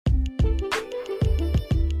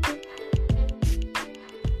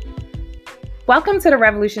Welcome to the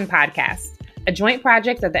Revolution Podcast, a joint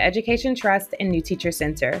project of the Education Trust and New Teacher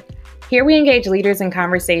Center. Here we engage leaders in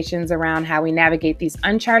conversations around how we navigate these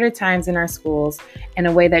uncharted times in our schools in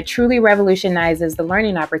a way that truly revolutionizes the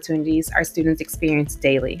learning opportunities our students experience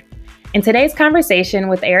daily. In today's conversation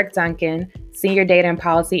with Eric Duncan, Senior Data and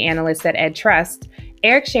Policy Analyst at EdTrust,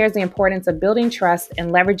 Eric shares the importance of building trust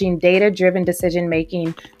and leveraging data-driven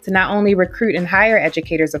decision-making to not only recruit and hire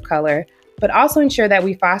educators of color, but also ensure that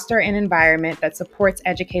we foster an environment that supports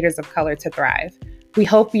educators of color to thrive. We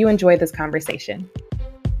hope you enjoy this conversation.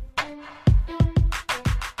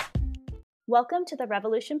 Welcome to the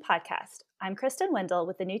Revolution Podcast. I'm Kristen Wendell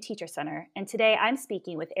with the New Teacher Center, and today I'm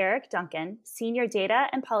speaking with Eric Duncan, Senior Data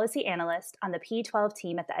and Policy Analyst on the P12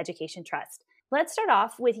 team at the Education Trust. Let's start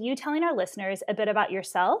off with you telling our listeners a bit about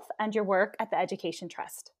yourself and your work at the Education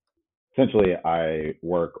Trust. Essentially, I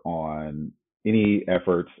work on any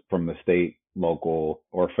efforts from the state, local,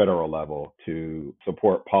 or federal level to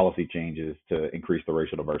support policy changes to increase the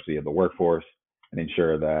racial diversity of the workforce and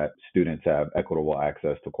ensure that students have equitable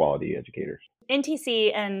access to quality educators.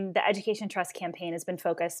 NTC and the Education Trust campaign has been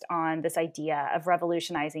focused on this idea of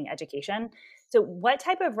revolutionizing education. So what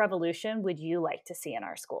type of revolution would you like to see in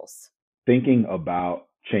our schools? Thinking about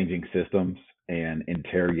changing systems and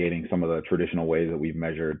interrogating some of the traditional ways that we've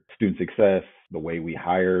measured student success, the way we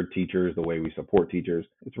hire teachers, the way we support teachers,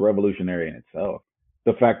 it's revolutionary in itself.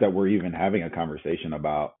 The fact that we're even having a conversation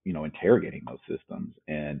about, interrogating those systems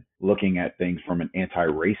and looking at things from an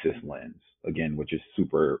anti-racist lens, again, which is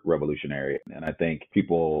super revolutionary. And I think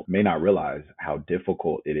people may not realize how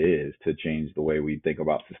difficult it is to change the way we think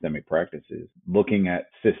about systemic practices. Looking at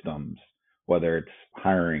systems, whether it's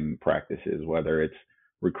hiring practices, whether it's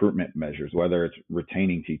recruitment measures, whether it's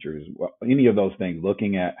retaining teachers, any of those things,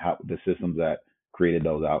 looking at how the systems that created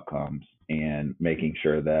those outcomes and making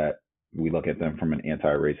sure that we look at them from an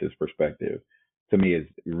anti-racist perspective, to me is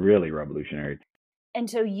really revolutionary. And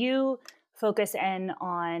so you focus in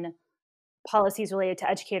on policies related to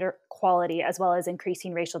educator quality as well as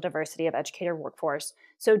increasing racial diversity of educator workforce.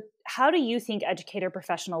 So how do you think educator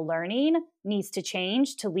professional learning needs to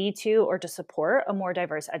change to lead to or to support a more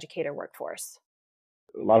diverse educator workforce?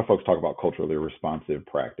 A lot of folks talk about culturally responsive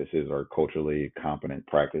practices or culturally competent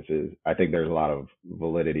practices. I think there's a lot of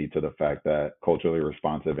validity to the fact that culturally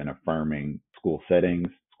responsive and affirming school settings,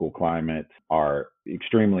 school climates are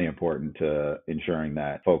extremely important to ensuring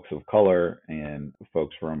that folks of color and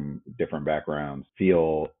folks from different backgrounds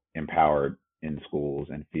feel empowered in schools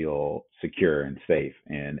and feel secure and safe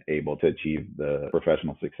and able to achieve the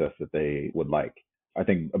professional success that they would like. I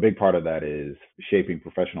think a big part of that is shaping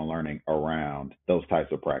professional learning around those types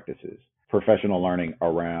of practices. Professional learning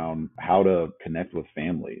around how to connect with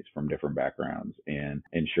families from different backgrounds and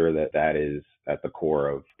ensure that that is at the core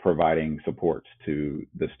of providing supports to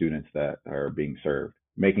the students that are being served.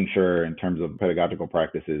 Making sure in terms of pedagogical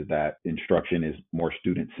practices that instruction is more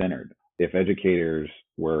student-centered. If educators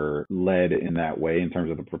were led in that way in terms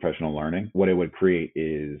of the professional learning, what it would create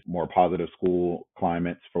is more positive school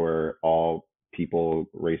climates for all people,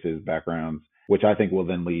 races, backgrounds, which I think will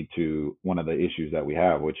then lead to one of the issues that we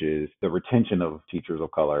have, which is the retention of teachers of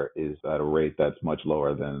color is at a rate that's much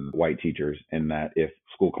lower than white teachers, and that if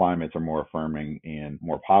school climates are more affirming and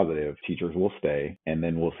more positive, teachers will stay, and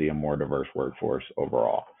then we'll see a more diverse workforce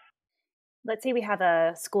overall. Let's say we have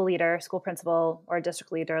a school leader, school principal, or a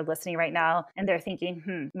district leader listening right now, and they're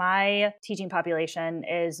thinking, my teaching population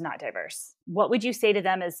is not diverse. What would you say to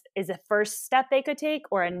them is a first step they could take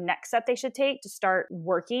or a next step they should take to start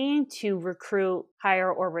working to recruit,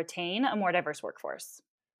 hire, or retain a more diverse workforce?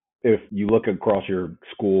 If you look across your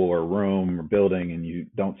school or room or building and you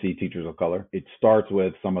don't see teachers of color, it starts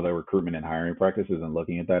with some of the recruitment and hiring practices and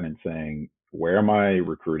looking at that and saying, where am I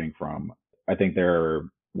recruiting from? I think there are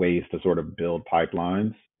ways to sort of build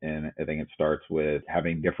pipelines. And I think it starts with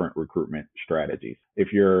having different recruitment strategies.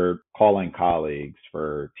 If you're calling colleagues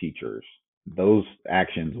for teachers, those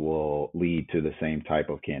actions will lead to the same type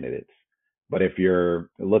of candidates. But if you're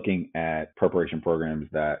looking at preparation programs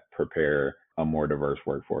that prepare a more diverse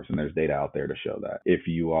workforce, and there's data out there to show that. If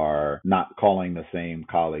you are not calling the same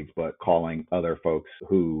colleagues, but calling other folks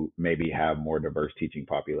who maybe have more diverse teaching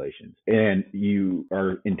populations, and you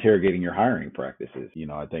are interrogating your hiring practices,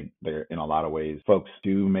 I think there, in a lot of ways, folks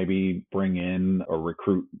do maybe bring in or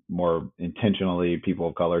recruit more intentionally people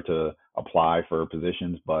of color to apply for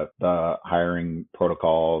positions, but the hiring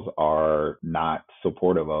protocols are not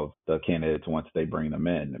supportive of the candidates once they bring them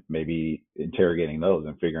in. Maybe interrogating those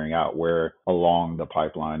and figuring out where along the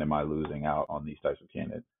pipeline am I losing out on these types of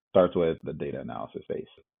candidates. Starts with the data analysis phase.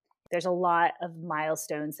 There's a lot of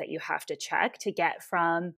milestones that you have to check to get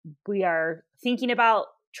from we are thinking about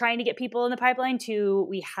trying to get people in the pipeline to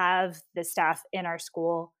we have the staff in our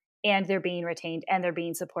school and they're being retained and they're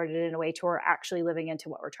being supported in a way to we're actually living into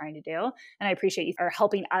what we're trying to do. And I appreciate you for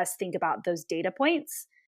helping us think about those data points.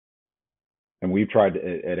 And we've tried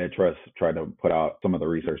at EdTrust tried to put out some of the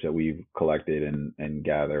research that we've collected and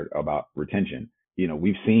gathered about retention.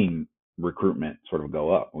 We've seen recruitment sort of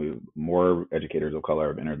go up. More educators of color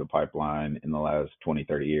have entered the pipeline in the last 20,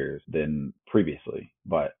 30 years than previously.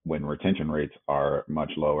 But when retention rates are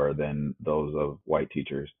much lower than those of white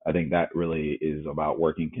teachers, I think that really is about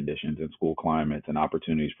working conditions and school climates and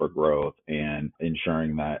opportunities for growth and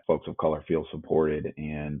ensuring that folks of color feel supported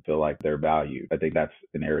and feel like they're valued. I think that's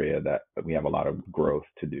an area that we have a lot of growth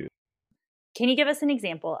to do. Can you give us an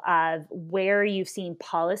example of where you've seen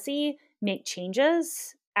policy make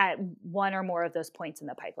changes at one or more of those points in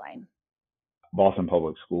the pipeline? Boston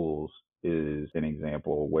Public Schools is an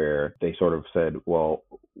example where they sort of said, well,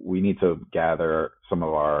 we need to gather some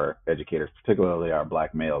of our educators, particularly our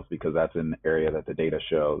Black males, because that's an area that the data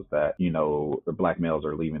shows that, the Black males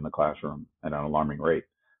are leaving the classroom at an alarming rate.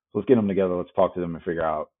 So let's get them together. Let's talk to them and figure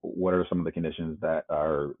out what are some of the conditions that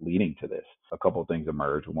are leading to this. A couple of things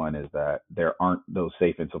emerge. One is that there aren't those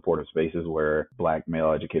safe and supportive spaces where Black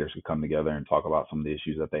male educators could come together and talk about some of the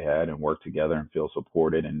issues that they had and work together and feel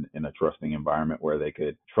supported in a trusting environment where they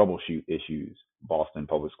could troubleshoot issues. Boston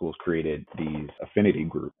Public Schools created these affinity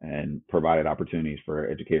groups and provided opportunities for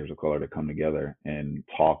educators of color to come together and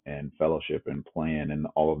talk and fellowship and plan and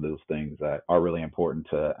all of those things that are really important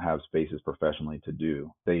to have spaces professionally to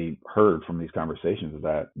do. They heard from these conversations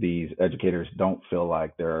that these educators don't feel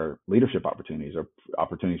like there are leadership opportunities or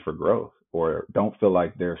opportunities for growth, or don't feel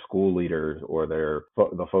like their school leaders or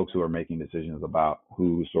the folks who are making decisions about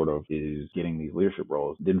who sort of is getting these leadership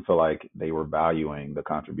roles didn't feel like they were valuing the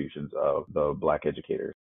contributions of the Black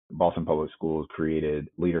educators. Boston Public Schools created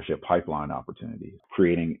leadership pipeline opportunities,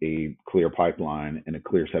 creating a clear pipeline and a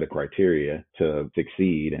clear set of criteria to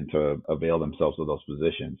succeed and to avail themselves of those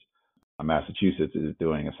positions. Massachusetts is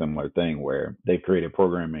doing a similar thing where they've created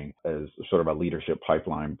programming as sort of a leadership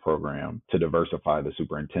pipeline program to diversify the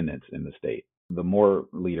superintendents in the state. The more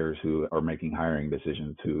leaders who are making hiring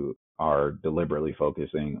decisions who are deliberately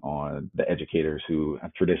focusing on the educators who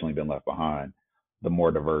have traditionally been left behind, the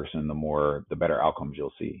more diverse and the better outcomes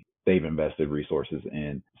you'll see. They've invested resources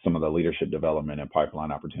in some of the leadership development and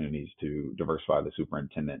pipeline opportunities to diversify the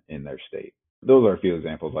superintendent in their state. Those are a few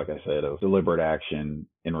examples, like I said, of deliberate action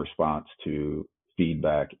in response to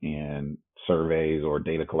feedback and surveys or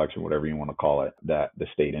data collection, whatever you want to call it, that the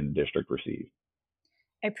state and district receive.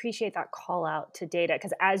 I appreciate that call out to data,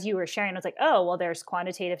 because as you were sharing, I was like, oh, well, there's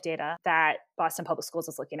quantitative data that Boston Public Schools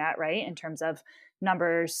is looking at, right? In terms of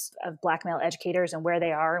numbers of Black male educators and where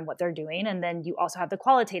they are and what they're doing. And then you also have the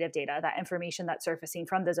qualitative data, that information that's surfacing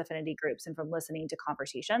from those affinity groups and from listening to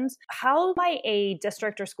conversations. How might a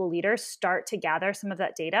district or school leader start to gather some of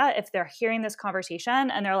that data if they're hearing this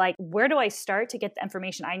conversation and they're like, where do I start to get the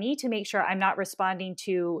information I need to make sure I'm not responding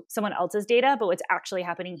to someone else's data, but what's actually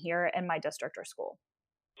happening here in my district or school?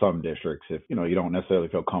 Some districts, if you don't necessarily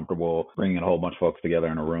feel comfortable bringing a whole bunch of folks together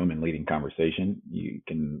in a room and leading conversation, you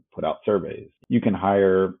can put out surveys. You can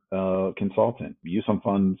hire a consultant, use some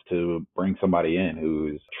funds to bring somebody in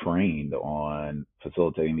who's trained on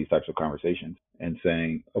facilitating these types of conversations and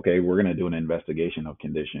saying, okay, we're going to do an investigation of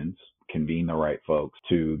conditions, convene the right folks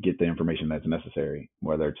to get the information that's necessary,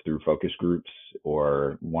 whether it's through focus groups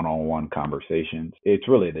or one-on-one conversations. It's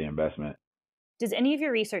really the investment. Does any of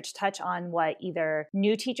your research touch on what either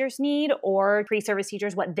new teachers need or pre-service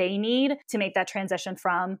teachers, what they need to make that transition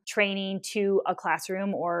from training to a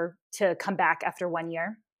classroom or to come back after 1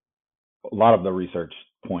 year? A lot of the research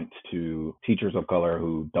points to teachers of color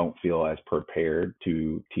who don't feel as prepared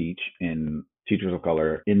to teach, and teachers of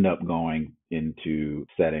color end up going into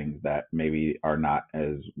settings that maybe are not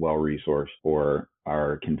as well resourced or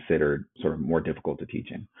are considered sort of more difficult to teach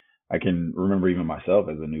in. I can remember even myself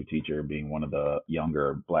as a new teacher being one of the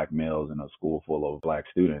younger Black males in a school full of Black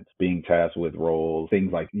students, being tasked with roles,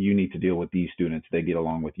 things like you need to deal with these students. They get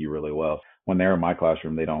along with you really well. When they're in my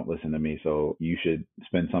classroom, they don't listen to me. So you should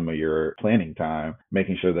spend some of your planning time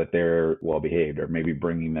making sure that they're well behaved, or maybe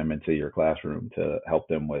bringing them into your classroom to help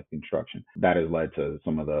them with instruction. That has led to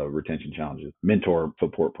some of the retention challenges. Mentor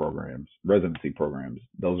support programs, residency programs.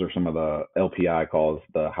 Those are some of the LPI calls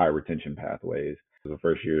the high retention pathways. As a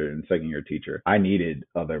first year and second year teacher, I needed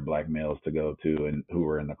other Black males to go to and who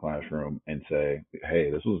were in the classroom and say,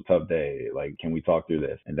 hey, this was a tough day. Like, can we talk through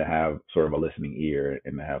this? And to have sort of a listening ear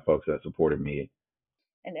and to have folks that supported me.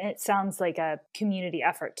 And it sounds like a community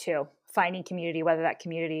effort too, finding community, whether that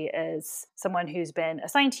community is someone who's been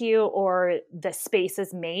assigned to you or the space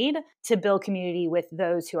is made to build community with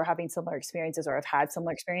those who are having similar experiences or have had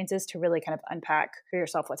similar experiences, to really kind of unpack for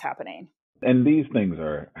yourself what's happening. And these things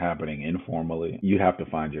are happening informally. You have to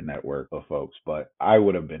find your network of folks, but I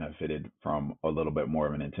would have benefited from a little bit more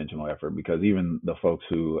of an intentional effort, because even the folks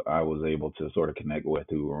who I was able to sort of connect with,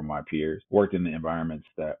 who were my peers, worked in the environments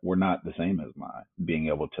that were not the same as mine. Being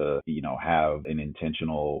able to, have an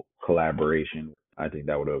intentional collaboration, I think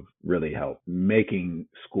that would have really helped making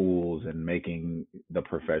schools and making the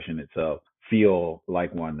profession itself feel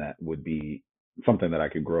like one that would be something that I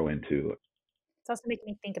could grow into. It's also making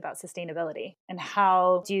me think about sustainability and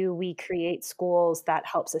how do we create schools that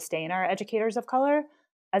help sustain our educators of color,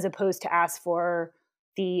 as opposed to ask for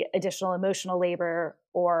the additional emotional labor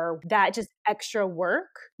or that just extra work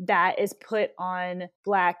that is put on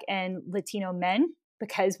Black and Latino men,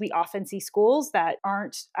 because we often see schools that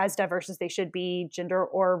aren't as diverse as they should be, gender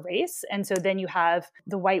or race. And so then you have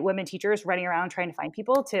the white women teachers running around trying to find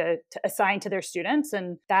people to assign to their students,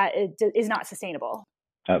 and that is not sustainable.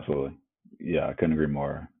 Absolutely. Yeah, I couldn't agree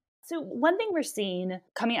more. So one thing we're seeing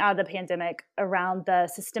coming out of the pandemic around the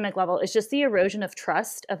systemic level is just the erosion of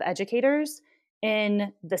trust of educators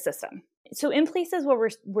in the system. So in places where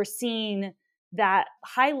we're seeing that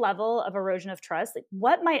high level of erosion of trust, like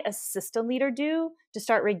what might a system leader do to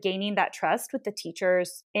start regaining that trust with the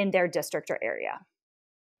teachers in their district or area?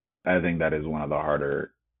 I think that is one of the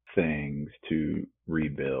harder things to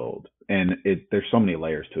rebuild. And there's so many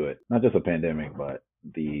layers to it, not just a pandemic, but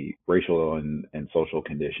the racial and social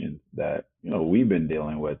conditions that, we've been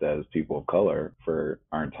dealing with as people of color for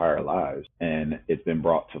our entire lives. And it's been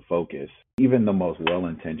brought to focus. Even the most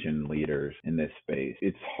well-intentioned leaders in this space,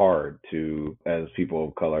 it's hard to, as people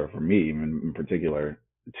of color, for me in particular,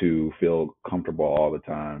 to feel comfortable all the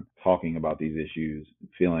time talking about these issues,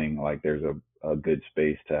 feeling like there's a good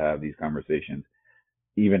space to have these conversations.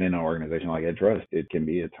 Even in an organization like EdTrust, it can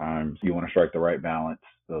be at times you want to strike the right balance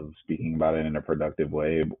of speaking about it in a productive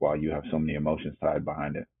way while you have so many emotions tied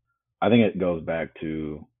behind it. I think it goes back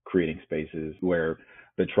to creating spaces where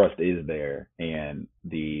the trust is there and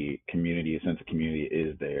the community, a sense of community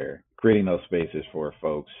is there. Creating those spaces for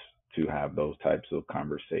folks to have those types of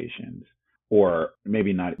conversations, or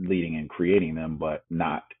maybe not leading and creating them, but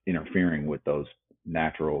not interfering with those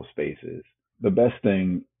natural spaces. The best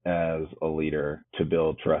thing as a leader to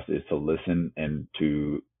build trust is to listen and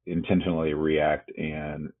to intentionally react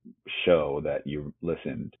and show that you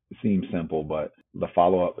listened. It seems simple, but the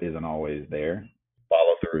follow-up isn't always there.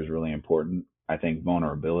 Follow-through is really important. I think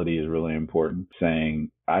vulnerability is really important. Saying,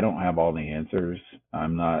 I don't have all the answers.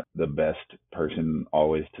 I'm not the best person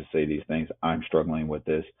always to say these things. I'm struggling with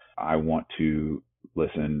this. I want to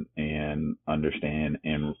listen and understand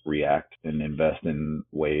and react and invest in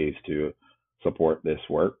ways to support this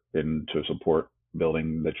work and to support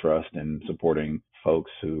building the trust and supporting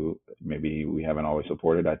folks who maybe we haven't always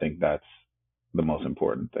supported. I think that's the most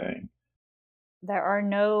important thing. There are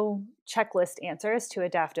no checklist answers to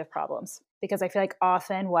adaptive problems, because I feel like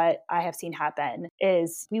often what I have seen happen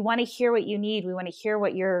is we want to hear what you need. We want to hear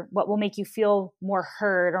what will make you feel more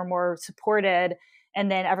heard or more supported.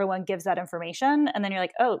 And then everyone gives that information. And then you're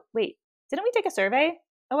like, oh, wait, didn't we take a survey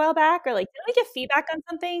a while back? Or like, didn't we give feedback on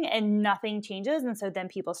something and nothing changes? And so then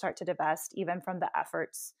people start to divest even from the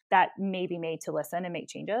efforts that may be made to listen and make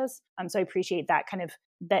changes. So I appreciate that kind of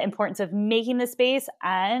the importance of making the space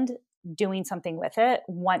and doing something with it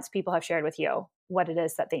once people have shared with you what it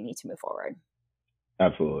is that they need to move forward.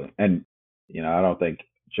 Absolutely. And, I don't think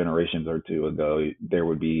generations or two ago, there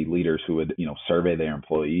would be leaders who would, survey their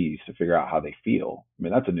employees to figure out how they feel. I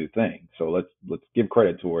mean, that's a new thing. So let's give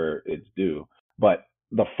credit to where it's due. But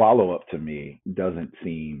the follow-up to me doesn't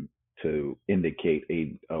seem to indicate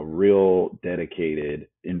a real dedicated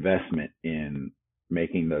investment in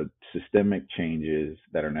making the systemic changes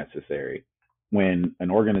that are necessary. When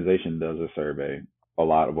an organization does a survey, a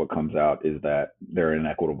lot of what comes out is that there are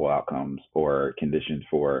inequitable outcomes or conditions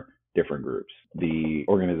for different groups. The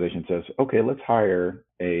organization says, okay, let's hire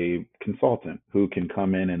a consultant who can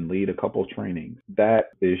come in and lead a couple trainings. That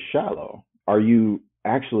is shallow. Are you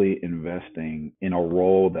actually investing in a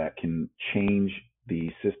role that can change the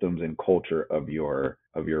systems and culture of your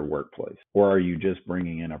workplace? Or are you just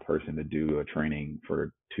bringing in a person to do a training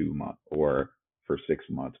for 2 months or for 6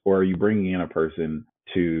 months? Or are you bringing in a person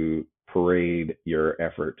to parade your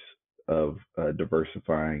efforts of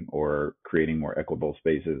diversifying or creating more equitable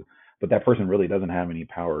spaces, but that person really doesn't have any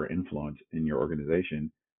power or influence in your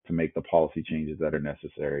organization to make the policy changes that are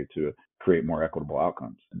necessary to create more equitable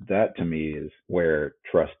outcomes? That to me is where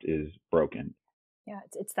trust is broken. Yeah,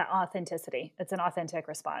 it's that authenticity. It's an authentic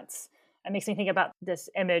response. It makes me think about this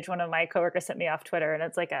image one of my coworkers sent me off Twitter, and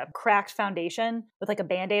it's like a cracked foundation with like a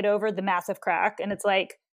Band-Aid over the massive crack. And it's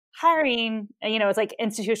like hiring, it's like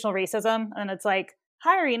institutional racism. And it's like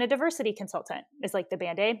hiring a diversity consultant is like the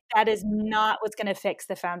Band-Aid. That is not what's going to fix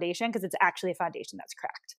the foundation, because it's actually a foundation that's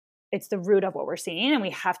cracked. It's the root of what we're seeing. And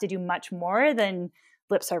we have to do much more than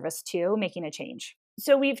lip service to making a change.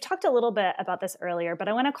 So we've talked a little bit about this earlier, but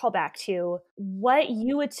I want to call back to what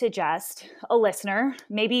you would suggest a listener,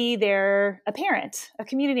 maybe they're a parent, a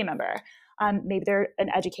community member, maybe they're an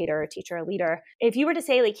educator, a teacher, a leader. If you were to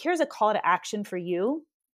say, like, here's a call to action for you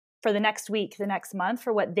for the next week, the next month,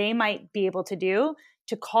 for what they might be able to do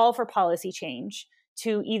to call for policy change,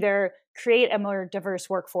 to either create a more diverse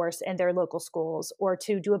workforce in their local schools or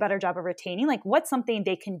to do a better job of retaining, like what's something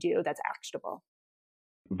they can do that's actionable?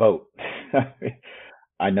 Vote.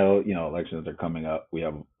 I know, elections are coming up. We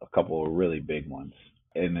have a couple of really big ones.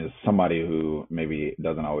 And as somebody who maybe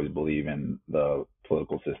doesn't always believe in the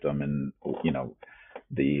political system and,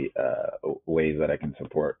 the ways that I can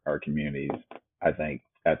support our communities, I think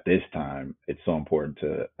at this time, it's so important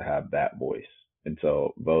to have that voice. And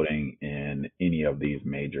so voting in any of these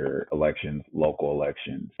major elections, local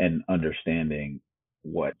elections, and understanding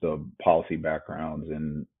what the policy backgrounds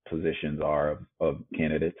and positions are of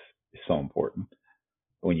candidates is so important.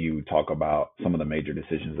 When you talk about some of the major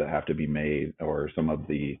decisions that have to be made or some of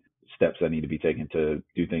the steps that need to be taken to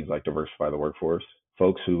do things like diversify the workforce,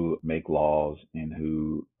 folks who make laws and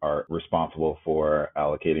who are responsible for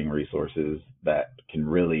allocating resources that can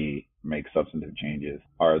really make substantive changes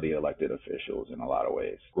are the elected officials in a lot of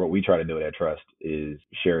ways. What we try to do at Trust is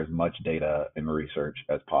share as much data and research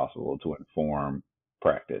as possible to inform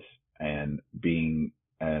practice, and being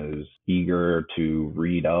as eager to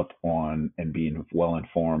read up on and being well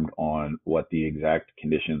informed on what the exact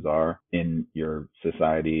conditions are in your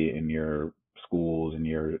society, in your schools, in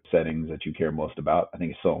your settings that you care most about, I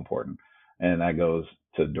think is so important. And that goes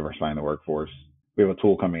to diversifying the workforce. We have a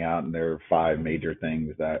tool coming out, and there are 5 major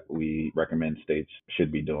things that we recommend states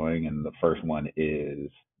should be doing. And the first one is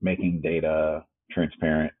making data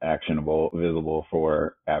transparent, actionable, visible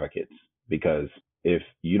for advocates. Because if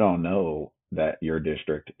you don't know that your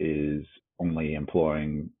district is only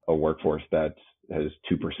employing a workforce that has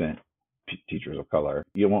 2% teachers of color,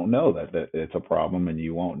 you won't know that it's a problem, and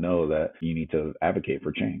you won't know that you need to advocate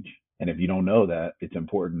for change. And if you don't know that, it's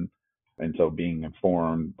important. And so being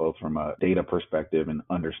informed both from a data perspective and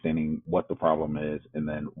understanding what the problem is and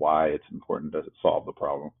then why it's important to solve the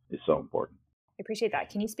problem is so important. I appreciate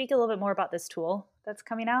that. Can you speak a little bit more about this tool that's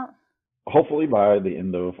coming out? Hopefully by the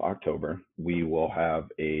end of October, we will have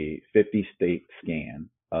a 50-state scan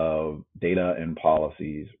of data and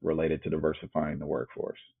policies related to diversifying the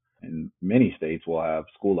workforce. In many states, we'll have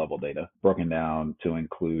school level data broken down to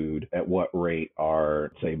include at what rate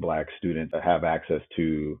are, say, Black students that have access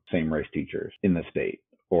to same race teachers in the state,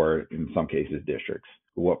 or in some cases, districts.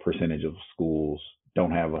 What percentage of schools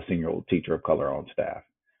don't have a single teacher of color on staff?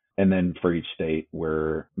 And then for each state,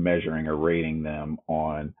 we're measuring or rating them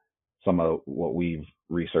on some of what we've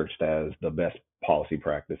researched as the best policy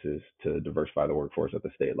practices to diversify the workforce at the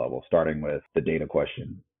state level, starting with the data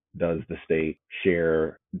question. Does the state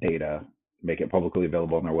share data, make it publicly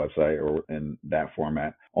available on their website or in that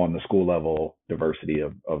format on the school level diversity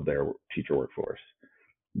of their teacher workforce?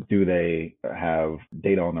 Do they have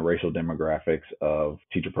data on the racial demographics of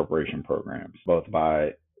teacher preparation programs, both by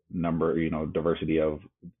number, diversity of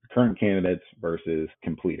current candidates versus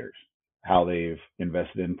completers? How they've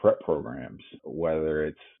invested in prep programs, whether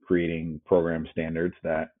it's creating program standards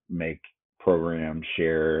that make programs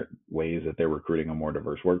share ways that they're recruiting a more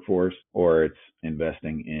diverse workforce, or it's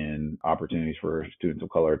investing in opportunities for students of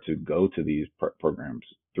color to go to these programs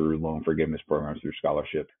through loan forgiveness programs, through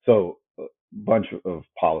scholarship. So a bunch of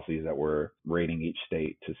policies that we're rating each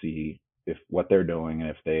state to see if what they're doing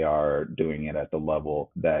and if they are doing it at the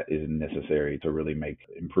level that is necessary to really make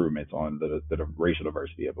improvements on the racial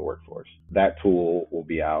diversity of the workforce. That tool will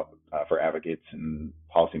be out for advocates and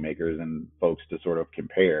policymakers and folks to sort of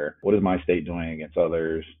compare, what is my state doing against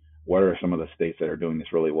others? What are some of the states that are doing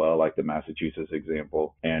this really well, like the Massachusetts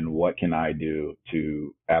example? And what can I do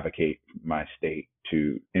to advocate my state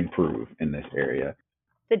to improve in this area?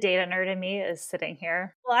 The data nerd in me is sitting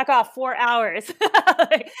here. Block off 4 hours.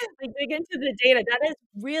 like dig into the data. That is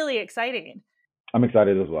really exciting. I'm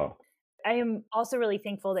excited as well. I am also really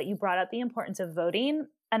thankful that you brought up the importance of voting.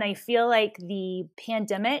 And I feel like the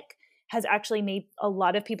pandemic has actually made a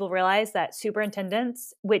lot of people realize that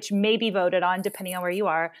superintendents, which may be voted on depending on where you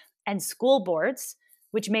are, and school boards,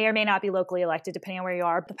 which may or may not be locally elected depending on where you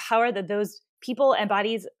are, the power that those people and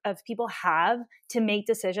bodies of people have to make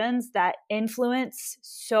decisions that influence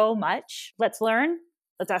so much. Let's learn.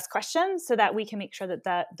 Let's ask questions so that we can make sure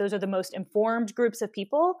that those are the most informed groups of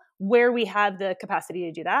people where we have the capacity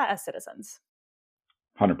to do that as citizens.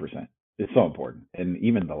 100%. It's so important. And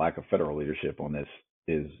even the lack of federal leadership on this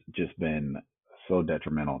has just been so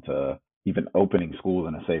detrimental to even opening schools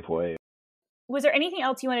in a safe way. Was there anything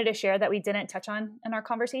else you wanted to share that we didn't touch on in our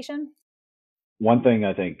conversation? One thing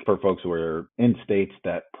I think for folks who are in states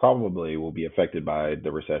that probably will be affected by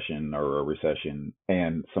the recession or a recession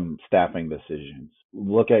and some staffing decisions,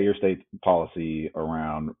 look at your state policy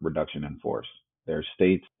around reduction in force. There are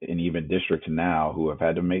states and even districts now who have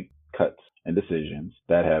had to make cuts and decisions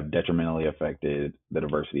that have detrimentally affected the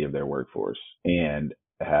diversity of their workforce and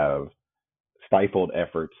have stifled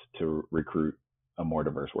efforts to recruit a more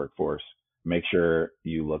diverse workforce. Make sure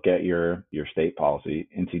you look at your state policy.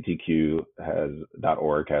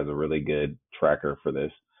 NCTQ.org has a really good tracker for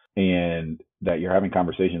this, and that you're having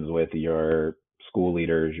conversations with your school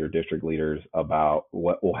leaders, your district leaders about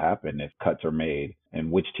what will happen if cuts are made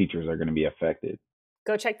and which teachers are going to be affected.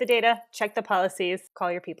 Go check the data, check the policies,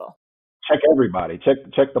 call your people. Check everybody.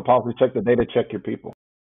 Check the policy, check the data, check your people.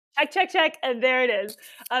 Check. And there it is.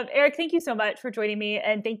 Eric, thank you so much for joining me.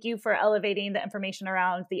 And thank you for elevating the information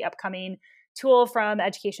around the upcoming tool from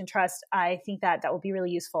Education Trust. I think that will be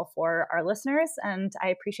really useful for our listeners. And I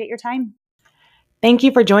appreciate your time. Thank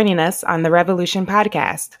you for joining us on the Revolution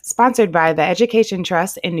podcast, sponsored by the Education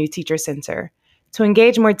Trust and New Teacher Center. To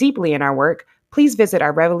engage more deeply in our work, please visit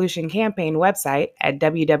our Revolution campaign website at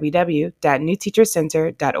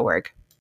www.newteachercenter.org.